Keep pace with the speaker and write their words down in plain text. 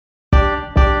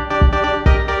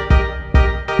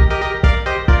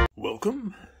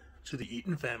Welcome to the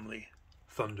Eaton Family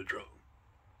Thunderdrome.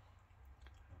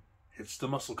 It's the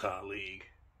Muscle Car League.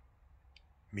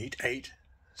 Meet 8,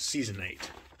 Season 8.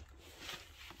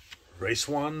 Race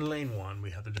 1, Lane 1,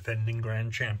 we have the defending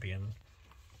Grand Champion,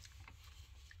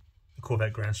 the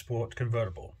Corvette Grand Sport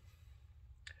Convertible.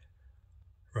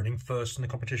 Running first in the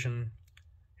competition,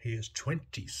 he is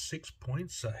 26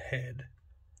 points ahead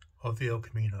of the El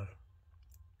Camino.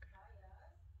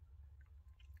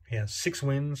 He has 6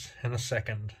 wins and a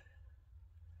second.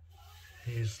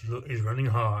 He's running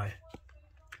high.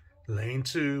 Lane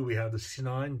 2, we have the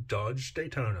 69 Dodge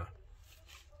Daytona.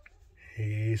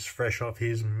 He's fresh off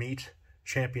his meet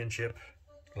championship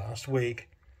last week.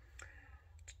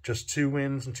 Just 2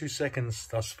 wins and 2 seconds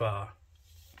thus far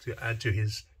to add to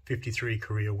his 53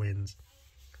 career wins.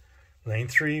 Lane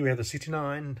 3, we have the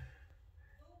 69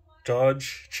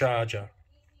 Dodge Charger.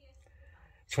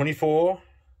 24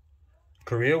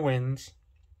 career wins,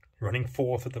 running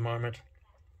 4th at the moment.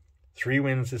 3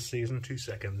 wins this season, 2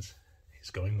 seconds. He's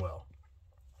going well.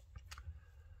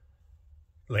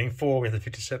 Lane 4, we have the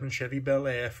 57 Chevy Bel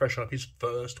Air, fresh off his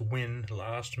first win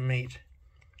last meet.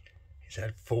 He's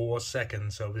had 4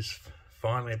 seconds, so it's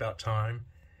finally about time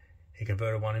he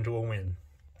converted one into a win.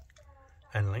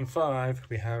 And lane 5,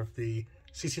 we have the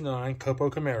 69 Copo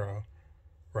Camaro,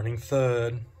 running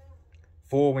 3rd,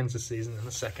 4 wins this season and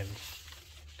a second.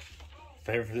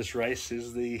 Favorite for this race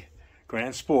is the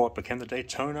Grand Sport, but can the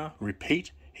Daytona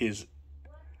repeat his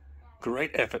great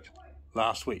effort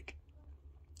last week?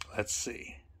 Let's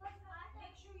see.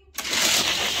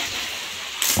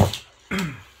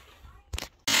 Good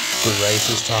race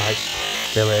is tight.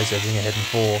 Bel Air's edging ahead in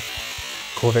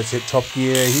 4th. Corvette's hit top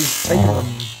gear. He's taken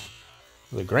them.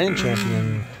 The Grand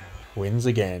Champion wins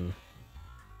again.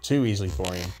 Too easily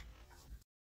for him.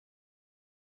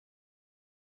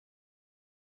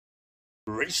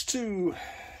 Race 2.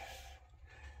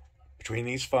 Between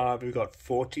these 5, we've got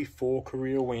 44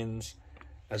 career wins,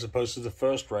 as opposed to the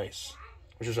first race,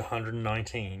 which was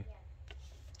 119.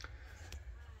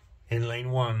 In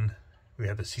lane 1, we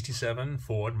have the 67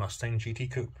 Ford Mustang GT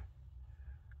Coupe.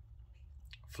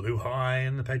 Flew high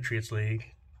in the Patriots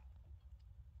League.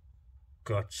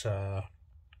 Got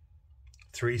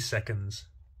 3 seconds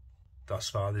thus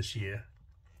far this year.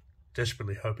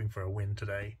 Desperately hoping for a win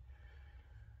today.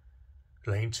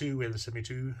 Lane 2, we have the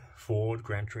 72 Ford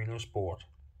Gran Torino Sport.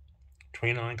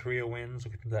 29 career wins,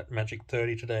 looking at that magic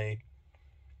 30 today.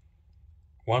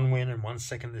 1 win and 1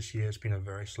 second this year. It's been a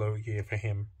very slow year for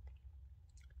him.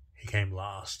 He came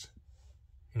last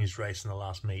in his race in the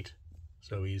last meet,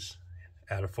 so he's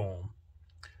out of form.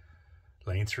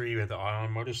 Lane 3, we have the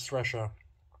Ion Motors Thresher.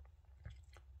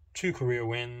 2 career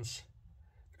wins.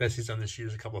 The best he's done this year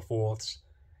is a couple of 4ths.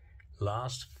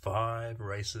 Last 5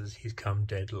 races, he's come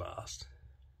dead last.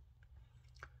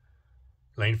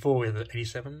 Lane 4, we have the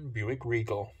 87 Buick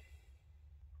Regal.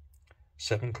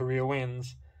 7 career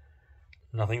wins.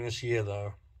 Nothing this year,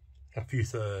 though. A few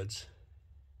 3rds.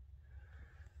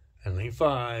 And lane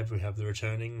 5, we have the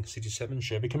returning 67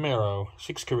 Chevy Camaro.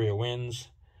 6 career wins.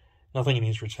 Nothing in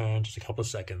his return, just a couple of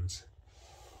seconds.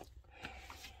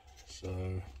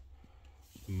 So,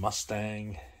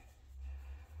 Mustang.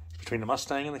 Between the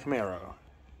Mustang and the Camaro,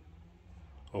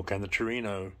 or can the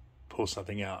Torino pull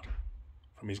something out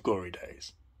from his glory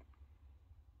days?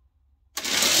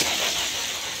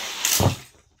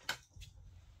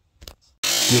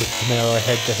 Buick Camaro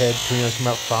head-to-head. Torino come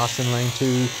up fast in lane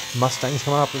 2. Mustang's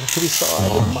come up to his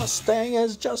side. The Mustang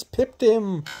has just pipped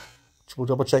him. We'll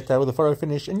double-check that with a photo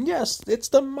finish. And yes, it's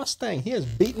the Mustang. He has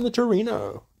beaten the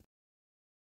Torino.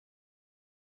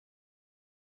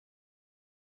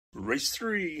 Race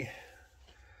 3.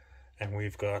 And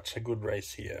we've got a good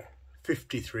race here.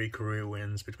 53 career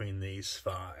wins between these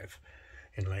 5.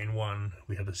 In lane 1,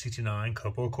 we have the 69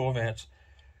 Copo Corvette.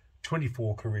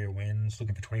 24 career wins,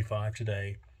 looking for 25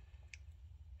 today.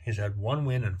 He's had 1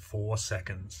 win and 4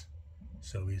 seconds.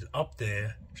 So he's up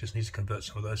there, just needs to convert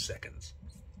some of those seconds.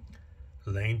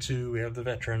 Lane 2, we have the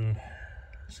veteran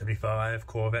 75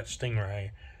 Corvette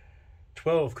Stingray.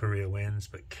 12 career wins,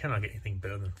 but cannot get anything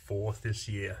better than 4th this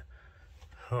year.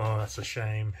 Oh, that's a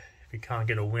shame. If he can't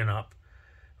get a win up,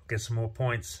 get some more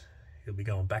points, he'll be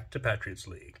going back to Patriots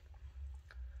League.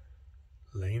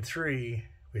 Lane 3,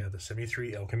 we have the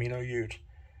 73 El Camino Ute.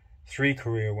 3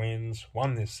 career wins,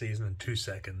 1 this season and 2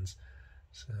 seconds.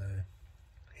 So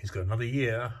he's got another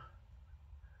year,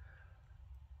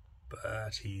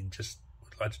 but he just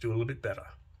would like to do a little bit better.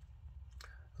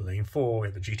 Lane 4, we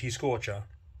have the GT Scorcher.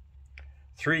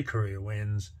 3 career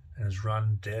wins and has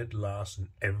run dead last in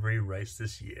every race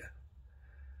this year.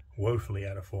 Woefully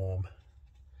out of form.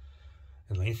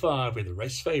 In lane 5, we have the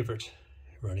race favourite,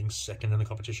 running second in the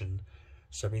competition.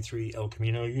 73 El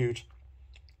Camino Ute.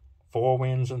 4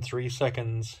 wins in 3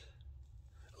 seconds.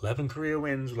 11 career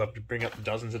wins. We'll have to bring up the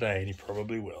dozen today, and he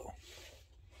probably will.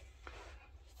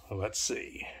 Well, let's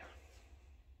see.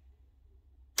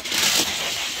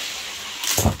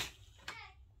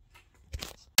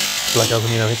 Black El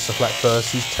Camino hits the flat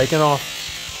first. He's taken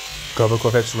off. Cobra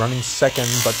Corvette's running second,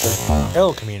 but the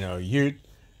El Camino Ute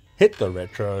hit the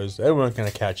retros. They weren't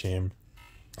going to catch him.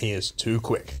 He is too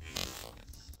quick.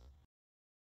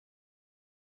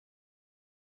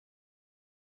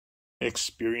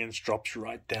 Experience drops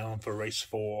right down for race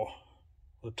 4.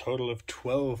 A total of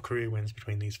 12 career wins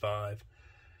between these 5.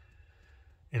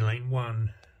 In lane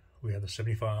 1, we have the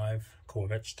 75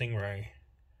 Corvette Stingray.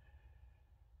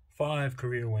 5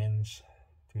 career wins,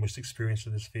 the most experienced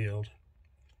of this field.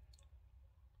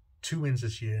 2 wins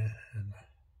this year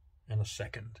and a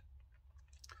second.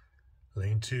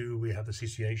 Lane 2, we have the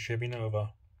CC8 Chevy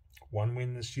Nova. 1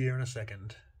 win this year and a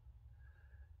second.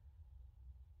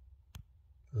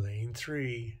 Lane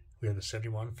 3, we have the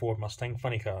 71 Ford Mustang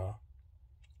Funny Car.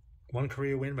 1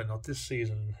 career win, but not this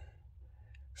season.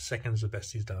 Second's the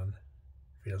best he's done.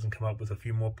 If he doesn't come up with a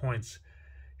few more points,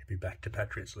 he'll be back to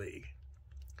Patriots League.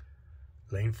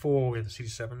 Lane 4, we have the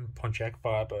 67 Pontiac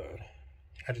Firebird.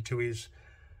 Added to his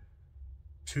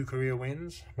 2 career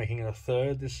wins, making it a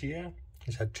 3rd this year.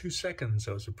 He's had 2 seconds,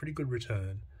 so it's a pretty good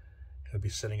return. He'll be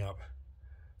setting up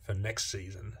for next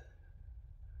season.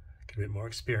 Get a bit more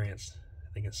experience.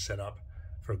 I think it's set up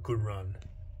for a good run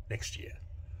next year.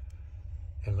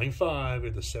 And lane 5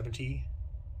 with the 70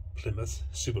 Plymouth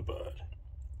Superbird,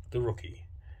 the rookie.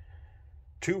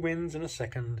 2 wins and a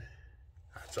second.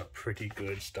 That's a pretty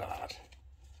good start.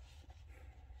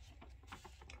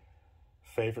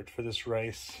 Favorite for this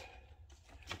race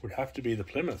would have to be the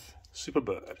Plymouth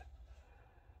Superbird.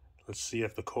 Let's see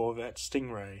if the Corvette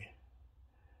Stingray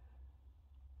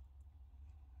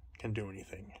can do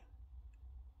anything.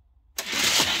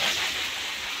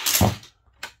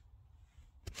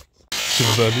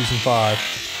 Superbird losing 5.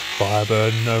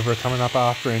 Firebird and Nova coming up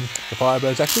after him. The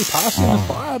Firebird's actually passing. The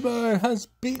Firebird has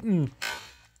beaten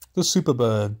the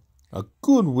Superbird. A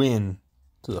good win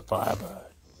to the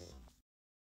Firebird.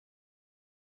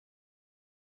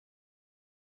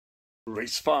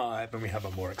 Race 5, and we have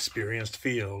a more experienced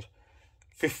field.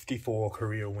 54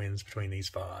 career wins between these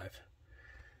 5.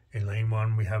 In lane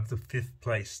 1, we have the 5th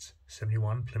placed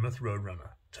 71 Plymouth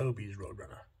Roadrunner, Toby's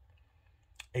Roadrunner.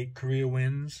 8 career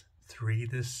wins, 3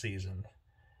 this season.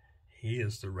 He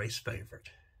is the race favorite.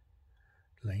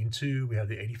 Lane 2, we have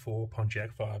the 84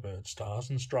 Pontiac Firebird, Stars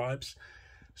and Stripes,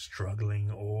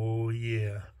 struggling all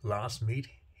year. Last meet,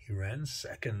 he ran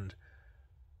 2nd.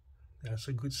 That's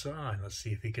a good sign. Let's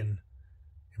see if he can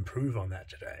improve on that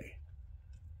today.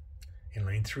 In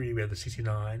lane 3, we have the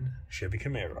 69 Chevy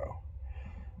Camaro.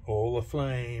 All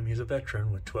aflame. He's a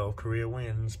veteran with 12 career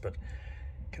wins, but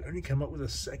can only come up with a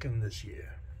 2nd this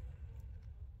year.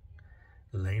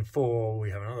 In lane 4,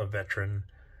 we have another veteran,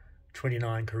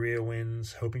 29 career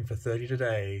wins, hoping for 30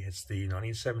 today. It's the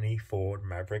 1970 Ford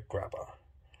Maverick Grabber.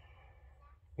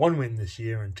 1 win this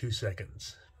year and 2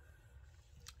 seconds.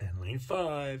 And lane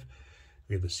 5,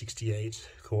 we have the 68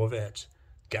 Corvette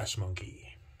Gas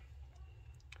Monkey.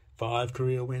 5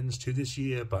 career wins, 2 this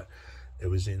year, but it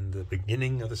was in the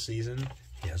beginning of the season.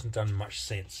 He hasn't done much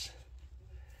since.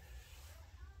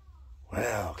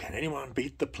 Well, can anyone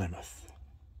beat the Plymouth?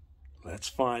 Let's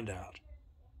find out.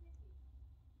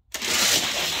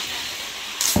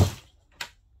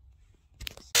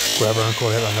 Grabber and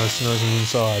Corvette are no snows on the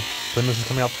inside. Plymouth is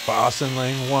coming up fast in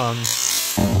lane 1.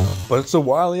 But it's a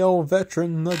wily old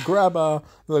veteran, the Grabber.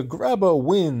 The Grabber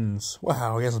wins.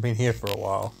 Wow, he hasn't been here for a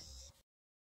while.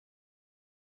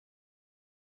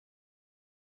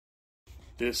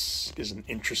 This is an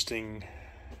interesting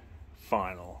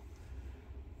final.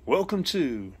 Welcome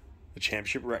to the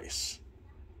championship race.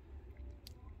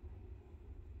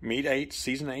 Meet 8,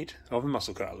 Season 8 of the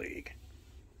Muscle Car League.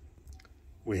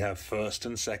 We have 1st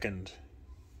and 2nd.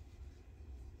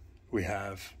 We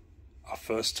have a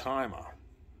first timer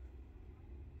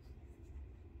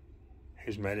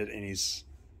who's made it in his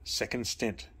 2nd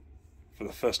stint for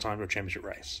the first time to a championship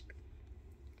race.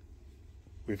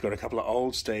 We've got a couple of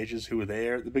old stagers who were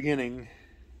there at the beginning.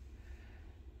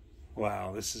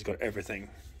 Wow, this has got everything.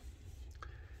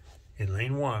 In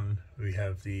lane 1, we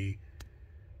have the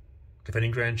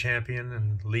defending Grand Champion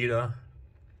and leader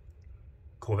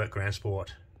Corvette Grand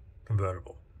Sport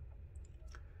convertible.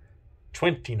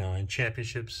 29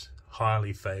 championships,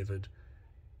 highly favoured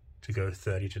to go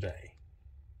 30 today.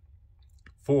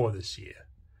 4 this year.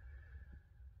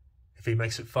 If he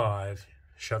makes it 5,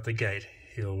 shut the gate,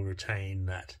 he'll retain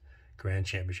that Grand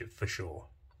Championship for sure.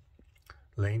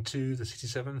 Lane 2, the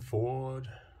 67 Ford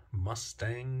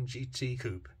Mustang GT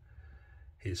Coupe.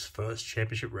 His first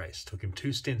championship race. Took him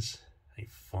 2 stints. And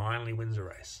he finally wins a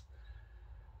race.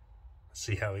 Let's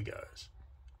see how he goes.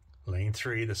 Lane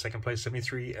 3, the second place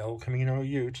 73 El Camino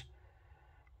Ute.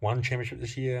 1 championship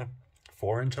this year.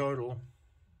 4 in total.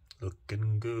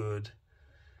 Looking good.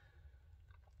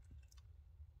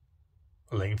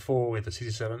 Lane 4 with the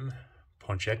 67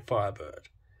 Pontiac Firebird.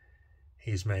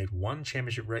 He's made 1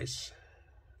 championship race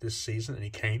this season and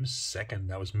he came 2nd.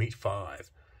 That was meet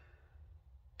 5.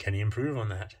 Can he improve on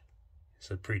that? It's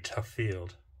a pretty tough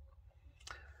field.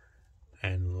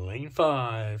 And lane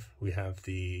 5, we have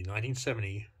the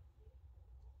 1970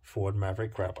 Ford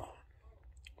Maverick Grabber.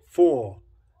 4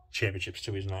 championships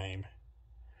to his name.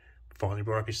 Finally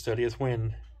brought up his 30th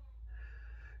win.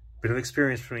 Bit of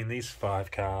experience between these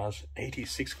 5 cars.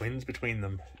 86 wins between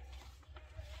them.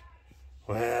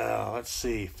 Well, let's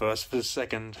see. First for the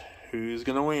second. Who's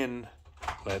going to win?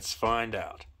 Let's find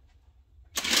out.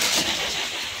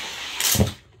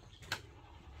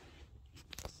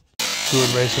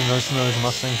 Good racing, those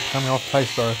Mustangs coming off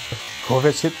pace though.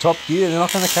 Corvette's hit top gear, they're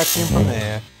not going to catch him from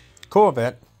there.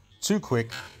 Corvette, too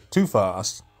quick, too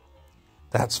fast.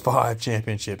 That's 5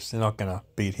 championships. They're not going to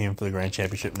beat him for the Grand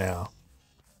Championship now.